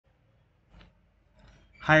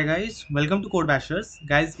Hi guys, welcome to Code Bashers.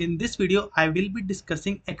 Guys, in this video, I will be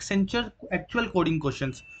discussing Accenture actual coding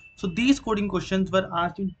questions. So these coding questions were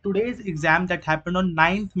asked in today's exam that happened on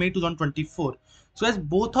 9th May 2024. So as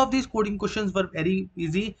both of these coding questions were very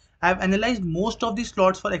easy, I have analyzed most of the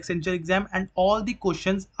slots for Accenture exam and all the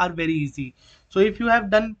questions are very easy. So if you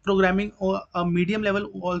have done programming or a medium level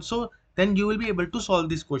also, then you will be able to solve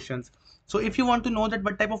these questions. So if you want to know that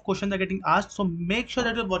what type of questions are getting asked, so make sure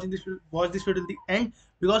that you're watch this video till the end,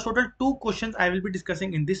 because total two questions I will be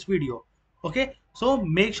discussing in this video. Okay, so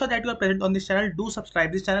make sure that you are present on this channel. Do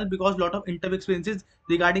subscribe this channel because a lot of interview experiences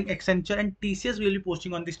regarding Accenture and TCS we will be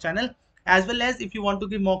posting on this channel, as well as if you want to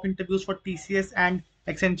give mock interviews for TCS and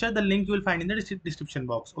Accenture, the link you will find in the description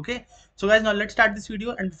box. Okay, so guys, now let's start this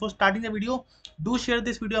video. And before starting the video, do share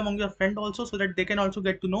this video among your friends also, so that they can also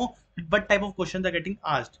get to know what type of questions are getting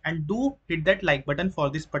asked, and do hit that like button for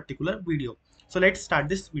this particular video. So let's start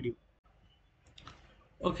this video.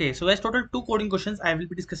 Okay, so as total two coding questions I will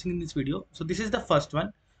be discussing in this video. So this is the first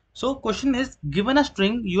one. So question is, given a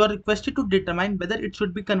string, you are requested to determine whether it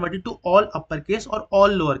should be converted to all uppercase or all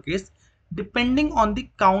lowercase, depending on the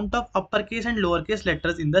count of uppercase and lowercase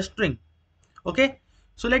letters in the string. Okay,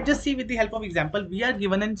 so let's just see with the help of example. We are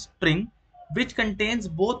given a string which contains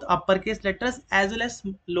both uppercase letters as well as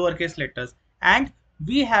lowercase letters, and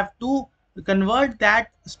we have to convert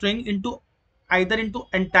that string into either into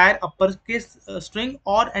entire uppercase string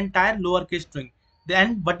or entire lowercase string.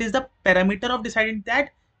 Then what is the parameter of deciding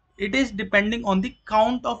that? It is depending on the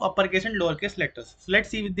count of uppercase and lowercase letters. So let's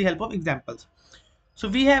see with the help of examples. So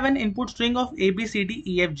we have an input string of A, B, C, D,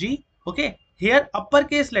 E, F, G. Okay. Here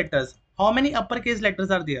uppercase letters. How many uppercase letters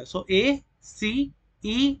are there? So A, C,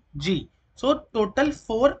 E, G. So total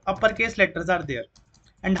 4 uppercase letters are there.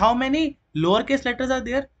 And how many lowercase letters are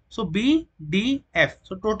there? So B, D, F.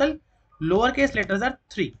 So total lowercase letters are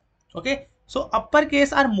 3. Okay. So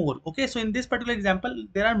uppercase are more. Okay. So in this particular example,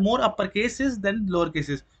 there are more uppercases than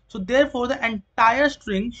lowercases. So therefore, the entire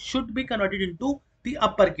string should be converted into the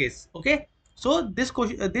uppercase. Okay. So this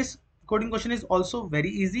question, this coding question is also very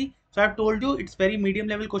easy. So I've told you it's very medium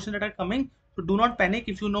level questions that are coming. So do not panic.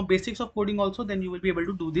 If you know basics of coding also, then you will be able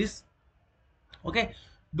to do this. Okay,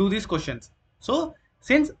 do these questions. So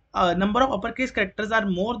since number of uppercase characters are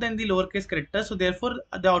more than the lowercase characters, so therefore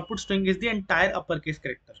the output string is the entire uppercase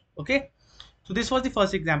character. Okay. So this was the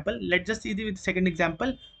first example. Let's just see the second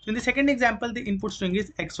example. So in the second example, the input string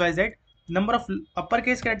is XYZ. Number of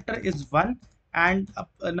uppercase character is 1 and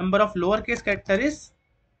number of lowercase character is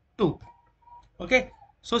 2. Okay.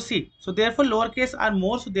 So see, so therefore lowercase are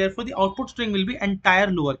more, so therefore the output string will be entire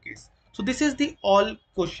lowercase. So this is the all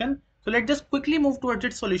question. So let's just quickly move towards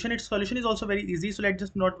its solution. Its solution is also very easy. So let's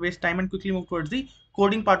just not waste time and quickly move towards the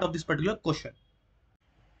coding part of this particular question.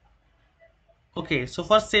 Okay, so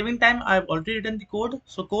for saving time, I've already written the code.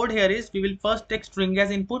 So code here is, we will first take string as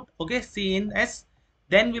input, okay, C in S.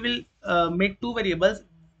 Then we will make two variables,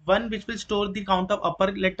 one which will store the count of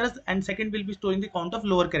upper letters and second will be storing the count of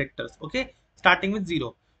lower characters, okay, starting with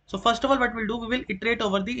 0. So first of all, what we'll do, we will iterate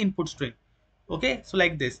over the input string, okay, so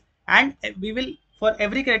like this. And we will, for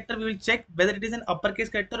every character, we will check whether it is an uppercase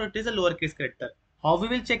character or it is a lowercase character. How we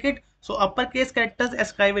will check it? So uppercase characters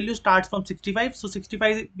ASCII value starts from 65. So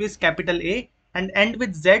 65 is capital A and end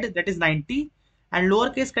with Z, that is 90. And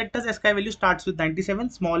lowercase characters ASCII value starts with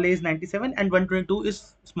 97. Small a is 97 and 122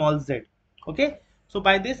 is small z. Okay. So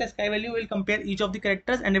by this ASCII value, we will compare each of the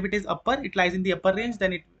characters, and if it is upper, it lies in the upper range,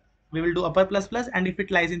 then we will do upper plus plus, and if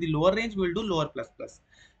it lies in the lower range, we will do lower plus plus.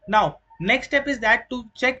 Now next step is that to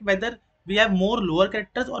check whether we have more lower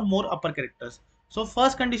characters or more upper characters. So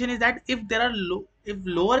first condition is that if there are if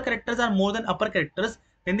lower characters are more than upper characters,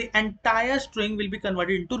 then the entire string will be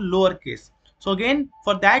converted into lowercase. So again,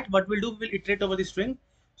 for that, what we'll do, we'll iterate over the string.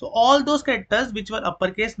 So all those characters which were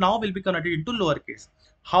uppercase now will be converted into lowercase.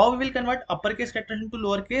 How we will convert uppercase characters into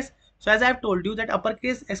lowercase? So as I have told you that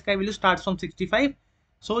uppercase ASCII value starts from 65.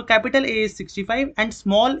 So capital A is 65 and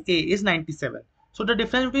small a is 97. So the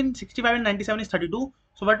difference between 65 and 97 is 32.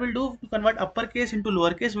 So what we'll do to convert uppercase into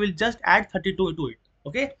lowercase, we'll just add 32 into it.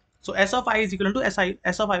 Okay. So S of I is equal to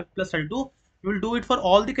S of I plus 32. We will do it for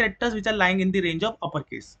all the characters which are lying in the range of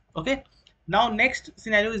uppercase. Okay. Now next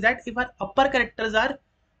scenario is that if our upper characters are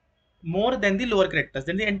more than the lower characters,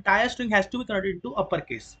 then the entire string has to be converted into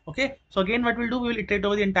uppercase. Okay. So again, what we'll do, we will iterate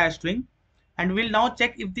over the entire string, and we'll now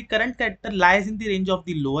check if the current character lies in the range of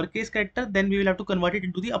the lowercase character, then we will have to convert it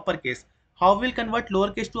into the uppercase. How we will convert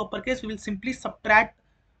lowercase to uppercase? We will simply subtract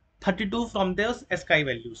 32 from those ASCII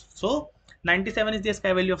values. So 97 is the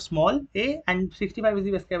ASCII value of small a and 65 is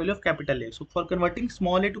the ASCII value of capital A. So for converting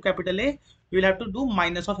small a to capital A, we will have to do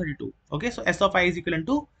minus of 32. Okay, so S of I is equivalent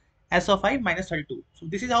to S of I minus 32. So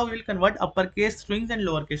this is how we will convert uppercase strings and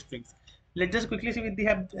lowercase strings. Let's just quickly see with the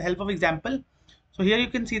help of example. So here you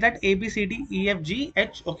can see that A, B, C, D, E, F, G,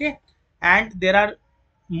 H, okay, and there are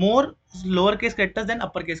more lowercase characters than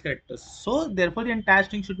uppercase characters. So therefore the entire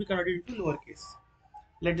string should be converted into lowercase.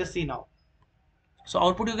 Let's just see now. So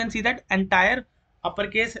output you can see that entire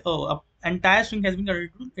uppercase, entire string has been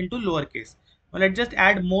converted into lowercase. Now let's just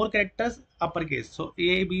add more characters uppercase. So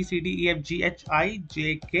A, B, C, D, E, F, G, H, I,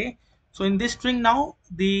 J, K. So in this string now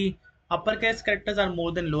the uppercase characters are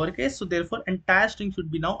more than lowercase. So therefore entire string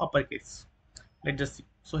should be now uppercase. Let's just see.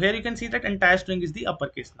 So here you can see that entire string is the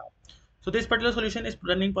uppercase now. So this particular solution is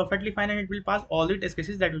running perfectly fine and it will pass all the test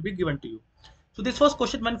cases that will be given to you. So this was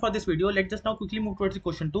question 1 for this video. Let's just now quickly move towards the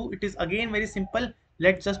question 2. It is again very simple.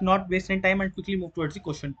 Let's just not waste any time and quickly move towards the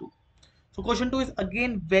question 2. So question 2 is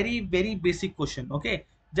again very basic question. Okay,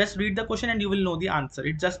 just read the question and you will know the answer.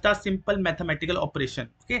 It's just a simple mathematical operation.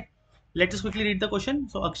 Okay, let's just quickly read the question.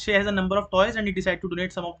 So Akshay has a number of toys and he decided to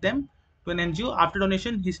donate some of them to an NGO. After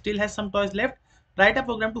donation, he still has some toys left. Write a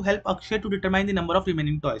program to help Akshay to determine the number of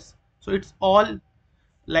remaining toys. So it's all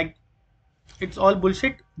like, it's all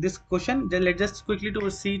bullshit, this question. Then let's just quickly to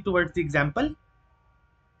see towards the example.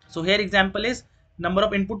 So here example is number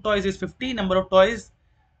of input toys is 50, number of toys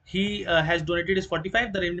he has donated is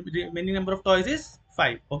 45, the remaining number of toys is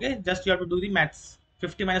 5. Okay, just you have to do the maths.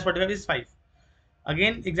 50 minus 45 is 5.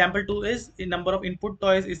 Again example 2 is the number of input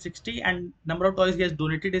toys is 60 and number of toys he has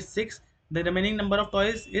donated is 6, the remaining number of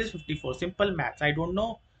toys is 54. Simple maths. I don't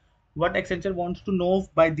know what Accenture wants to know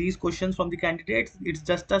by these questions from the candidates. It's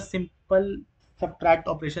just a simple subtract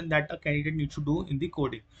operation that a candidate needs to do in the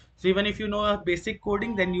coding. So even if you know a basic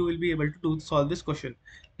coding, then you will be able to solve this question.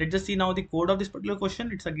 Let's just see now the code of this particular question.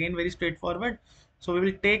 It's again very straightforward. So we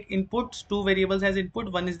will take inputs, two variables as input.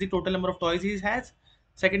 One is the total number of toys he has.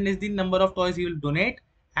 Second is the number of toys he will donate.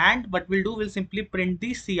 And what we'll do, we'll simply print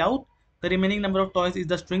the C out. The remaining number of toys is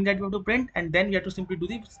the string that we have to print, and then we have to simply do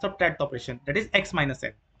the subtract operation, that is x minus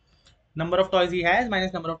n. Number of toys he has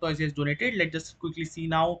minus number of toys he has donated. Let's just quickly see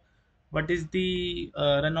now what is the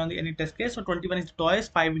run on the any test case. So 21 is the toys,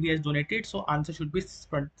 5 he has donated, so answer should be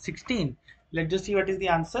 16. Let's just see what is the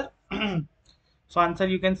answer. So answer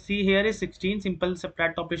you can see here is 16. Simple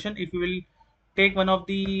subtract operation. If you will take one of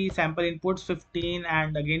the sample inputs 15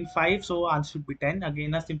 and again 5, so answer should be 10.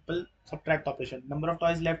 Again a simple subtract operation. Number of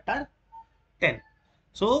toys left are 10.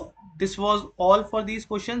 So this was all for these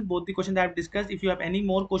questions, both the questions that I've discussed. If you have any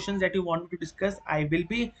more questions that you want me to discuss, I will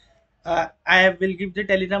give the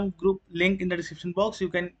Telegram group link in the description box. You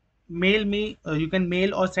can mail me, you can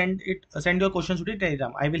mail or send your questions to the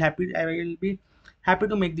Telegram. I will be happy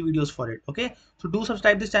to make the videos for it. Okay, so do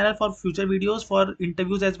subscribe this channel for future videos, for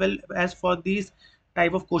interviews, as well as for these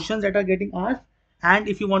type of questions that are getting asked. And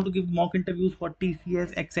if you want to give mock interviews for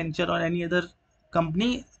TCS, Accenture or any other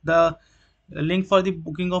company, the link for the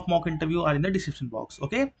booking of mock interview are in the description box.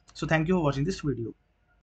 Okay, so thank you for watching this video.